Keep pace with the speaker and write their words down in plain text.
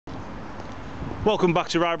Welcome back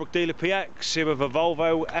to Rybrook DealerPX, here with a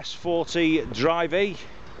Volvo S40 Drive E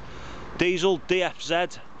diesel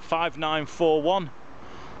DFZ5941,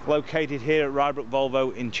 located here at Rybrook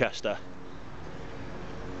Volvo in Chester.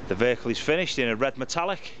 The vehicle is finished in a red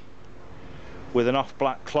metallic with an off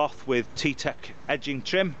black cloth with T-Tech edging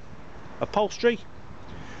trim. Upholstery.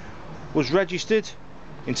 Was registered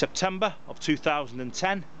in September of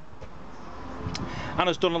 2010 and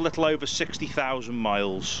has done a little over 60,000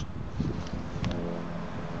 miles.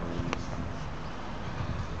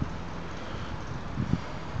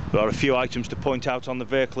 There are a few items to point out on the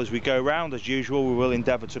vehicle as we go round. As usual, we will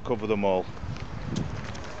endeavour to cover them all.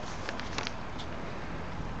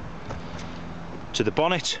 To the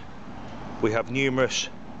bonnet, we have numerous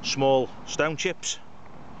small stone chips,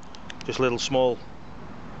 just little small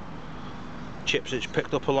chips it's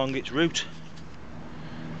picked up along its route.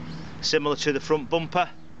 Similar to the front bumper,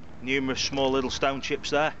 numerous small little stone chips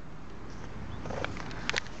there.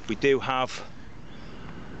 We do have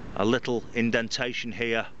a little indentation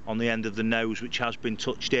here on the end of the nose which has been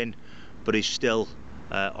touched in but is still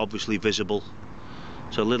obviously visible,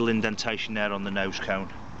 so a little indentation there on the nose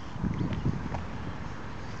cone.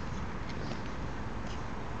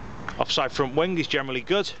 Offside front wing is generally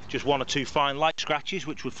good, just one or two fine light scratches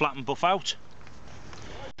which would flatten buff out,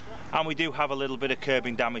 and we do have a little bit of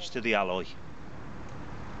curbing damage to the alloy.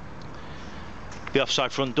 The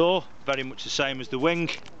offside front door, very much the same as the wing.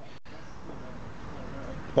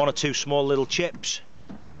 One or two small little chips,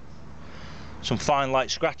 some fine light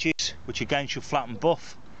scratches which again should flatten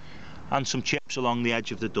buff, and some chips along the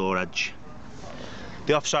edge of the door edge.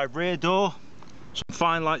 The offside rear door, some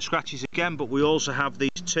fine light scratches again, but we also have these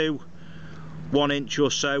two 1 inch or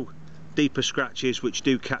so deeper scratches which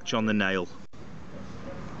do catch on the nail.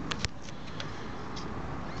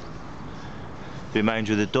 The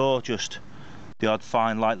remainder of the door, just the odd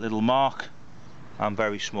fine light little mark and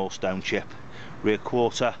very small stone chip. Rear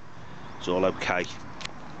quarter is all okay.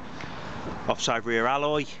 Offside rear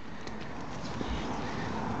alloy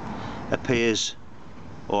appears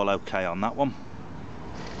all okay on that one.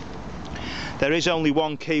 There is only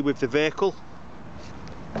one key with the vehicle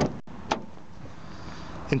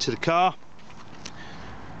into the car.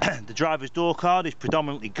 The driver's door card is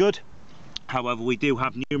predominantly good, however we do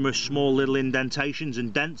have numerous small little indentations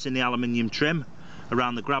and dents in the aluminium trim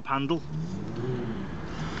around the grab handle.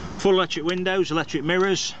 Full electric windows, electric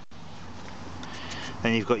mirrors.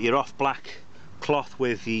 Then you've got your off black cloth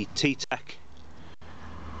with the T-Tech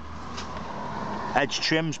edge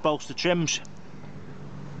trims, bolster trims.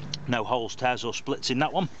 No holes, tears or splits in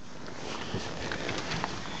that one.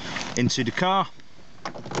 Into the car.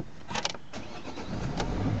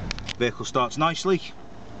 Vehicle starts nicely.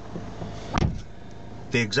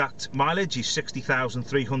 The exact mileage is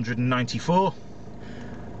 60,394.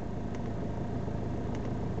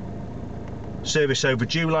 Service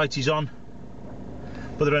overdue light is on,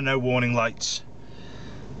 but there are no warning lights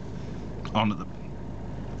on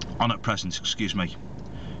at present, excuse me.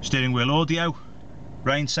 Steering wheel audio,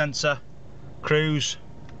 rain sensor, cruise,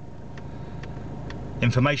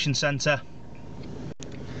 information centre.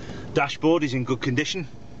 Dashboard is in good condition.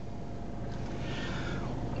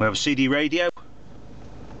 We have a CD radio,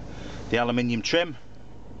 the aluminium trim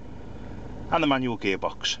and the manual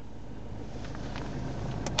gearbox.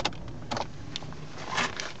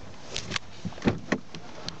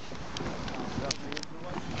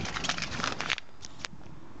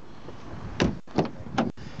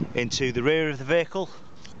 Into the rear of the vehicle,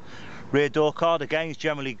 rear door card again is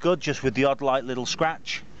generally good, just with the odd light little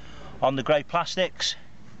scratch on the grey plastics.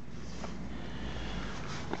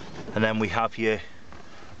 And then we have your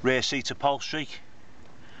rear seat upholstery,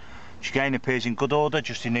 which again appears in good order,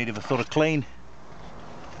 just in need of a thorough clean.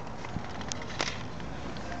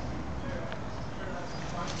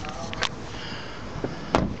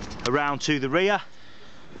 Around to the rear,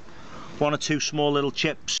 one or two small little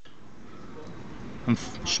chips and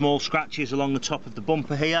small scratches along the top of the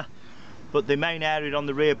bumper here, but the main area on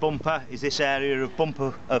the rear bumper is this area of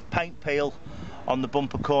paint peel on the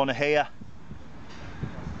bumper corner here,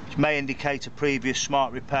 which may indicate a previous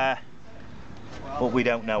smart repair, but we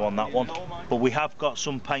don't know on that one. But we have got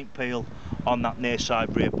some paint peel on that near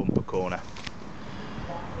side rear bumper corner.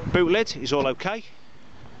 Boot lid is all okay.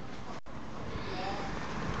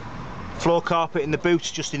 Floor carpet in the boot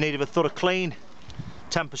just in need of a thorough clean.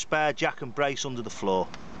 Temper spare jack and brace under the floor.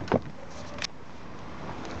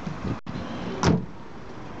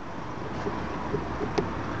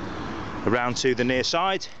 Around to the near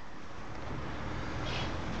side.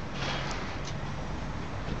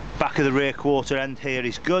 Back of the rear quarter end here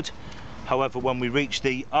is good, however when we reach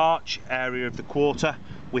the arch area of the quarter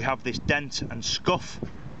we have this dent and scuff,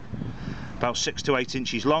 about 6 to 8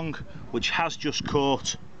 inches long, which has just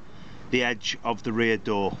caught the edge of the rear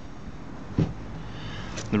door.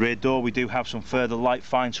 The rear door, we do have some further light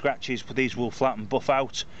fine scratches, but these will flatten buff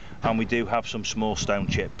out, and we do have some small stone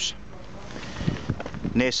chips.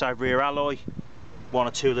 Near side rear alloy, 1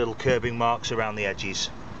 or 2 little curbing marks around the edges.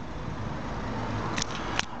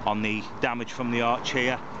 On the damage from the arch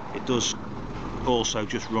here, it does also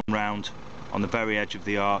just run round on the very edge of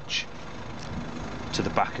the arch to the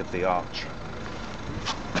back of the arch.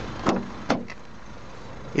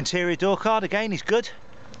 Interior door card again is good.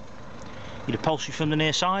 Your upholstery from the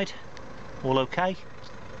near side, all okay.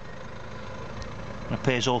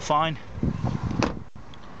 Appears all fine.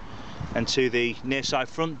 And to the near side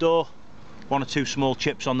front door, 1 or 2 small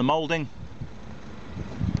chips on the moulding.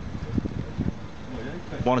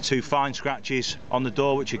 1 or 2 fine scratches on the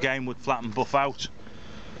door, which again would flatten buff out.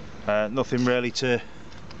 Nothing really to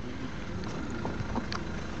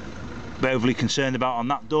be overly concerned about on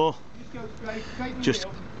that door. Just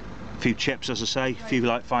a few chips, as I say, a few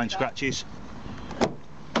light fine scratches.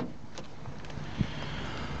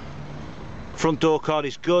 Front door card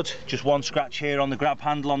is good, just 1 scratch here on the grab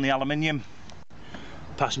handle on the aluminium.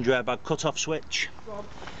 Passenger airbag cut-off switch.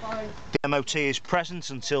 The MOT is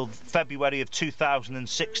present until February of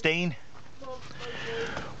 2016.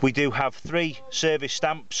 We do have 3 service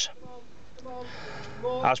stamps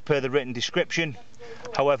as per the written description.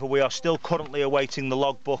 However, we are still currently awaiting the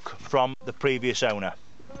logbook from the previous owner.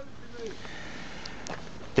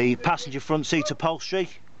 The passenger front seat upholstery,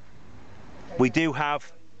 we do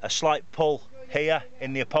have a slight pull here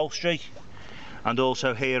in the upholstery and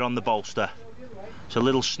also here on the bolster. It's a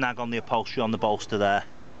little snag on the upholstery on the bolster there.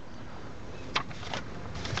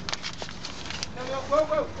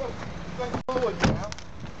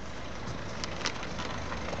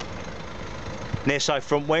 Near side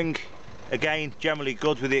front wing, again generally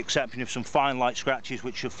good with the exception of some fine light scratches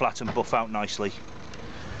which should flatten buff out nicely.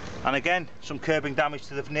 And again, some curbing damage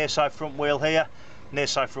to the near side front wheel here, near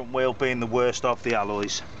side front wheel being the worst of the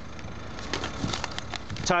alloys.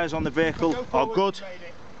 Tyres on the vehicle are good.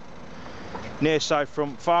 Near side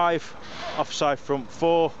front 5, offside front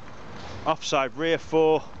 4, offside rear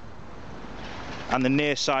 4, and the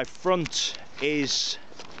near side front is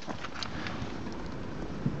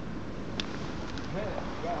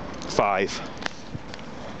 5.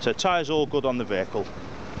 So tyres all good on the vehicle.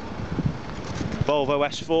 Volvo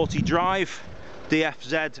S40 drive,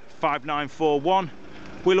 DFZ5941.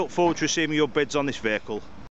 We look forward to receiving your bids on this vehicle.